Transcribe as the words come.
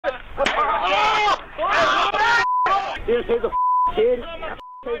You didn't tase the kid.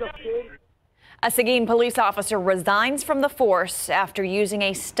 Tase the kid. A Seguin police officer resigns from the force after using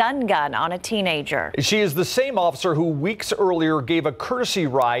a stun gun on a teenager. She is the same officer who weeks earlier gave a courtesy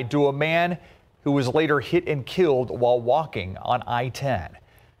ride to a man who was later hit and killed while walking on I-10.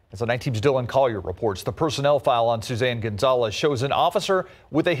 As the 9 Team's Dylan Collier reports, the personnel file on Suzann Gonzalez shows an officer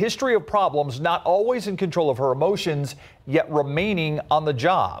with a history of problems, not always in control of her emotions, yet remaining on the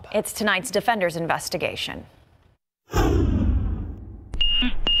job. It's tonight's Defenders investigation.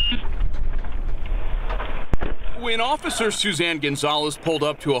 When Officer Suzann Gonzalez pulled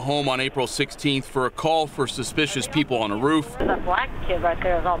up to a home on April 16th for a call for suspicious people on a roof, There's a black kid right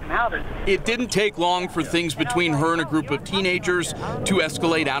there is all mouthy. it didn't take long for things between her and a group of teenagers to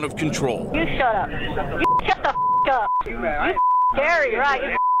escalate out of control. You shut up. You shut the up. You scary, right?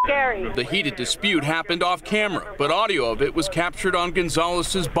 You scary. The heated dispute happened off camera, but audio of it was captured on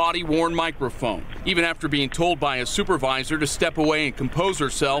Gonzalez's body-worn microphone. Even after being told by a supervisor to step away and compose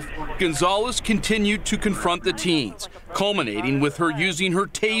herself, Gonzalez continued to confront the teens, culminating with her using her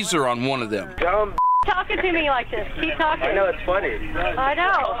taser on one of them. Dumb talking to me like this. Keep talking. I know, it's funny. I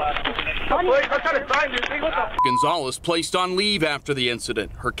know. I'm trying to find you. What the Gonzalez placed on leave after the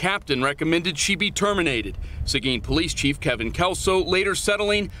incident. Her captain recommended she be terminated. Seguin Police Chief Kevin Kelso later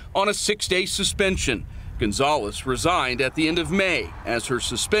settling on a 6-day suspension. Gonzalez resigned at the end of May as her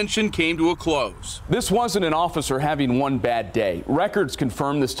suspension came to a close. This wasn't an officer having one bad day. Records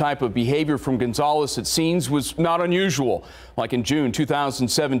confirm this type of behavior from Gonzalez at scenes was not unusual, like in June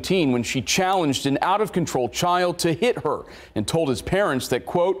 2017 when she challenged an out-of-control child to hit her and told his parents that,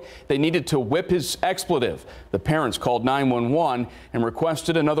 quote, they needed to whip his expletive. The parents called 911 and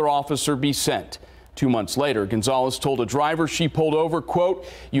requested another officer be sent. 2 months later, Gonzalez told a driver she pulled over, quote,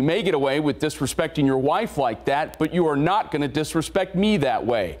 you may get away with disrespecting your wife like that, but you are not going to disrespect me that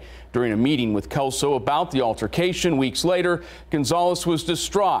way. During a meeting with Kelso about the altercation weeks later, Gonzalez was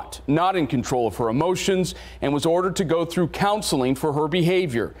distraught, not in control of her emotions, and was ordered to go through counseling for her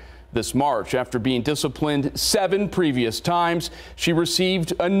behavior. This March, after being disciplined 7 previous times, she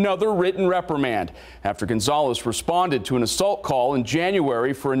received another written reprimand after Gonzalez responded to an assault call in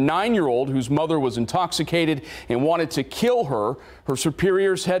January for a 9-year-old whose mother was intoxicated and wanted to kill her. Her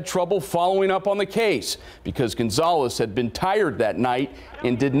superiors had trouble following up on the case because Gonzalez had been tired that night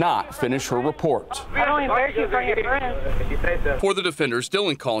and did not finish her report. I don't embarrass you in front of your friends. For the Defenders,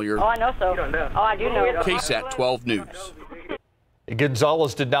 Dylan Collier, Oh, I know so. Oh, I do know. KSAT 12 News.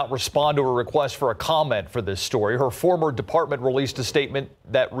 Gonzalez did not respond to a request for a comment for this story. Her former department released a statement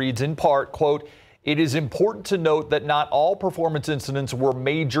that reads in part, quote, it is important to note that not all performance incidents were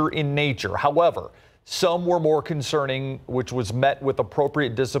major in nature. However, some were more concerning, which was met with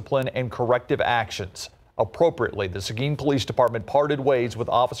appropriate discipline and corrective actions. Appropriately, the Seguin Police Department parted ways with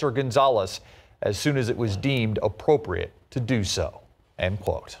Officer Gonzalez as soon as it was deemed appropriate to do so. End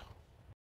quote.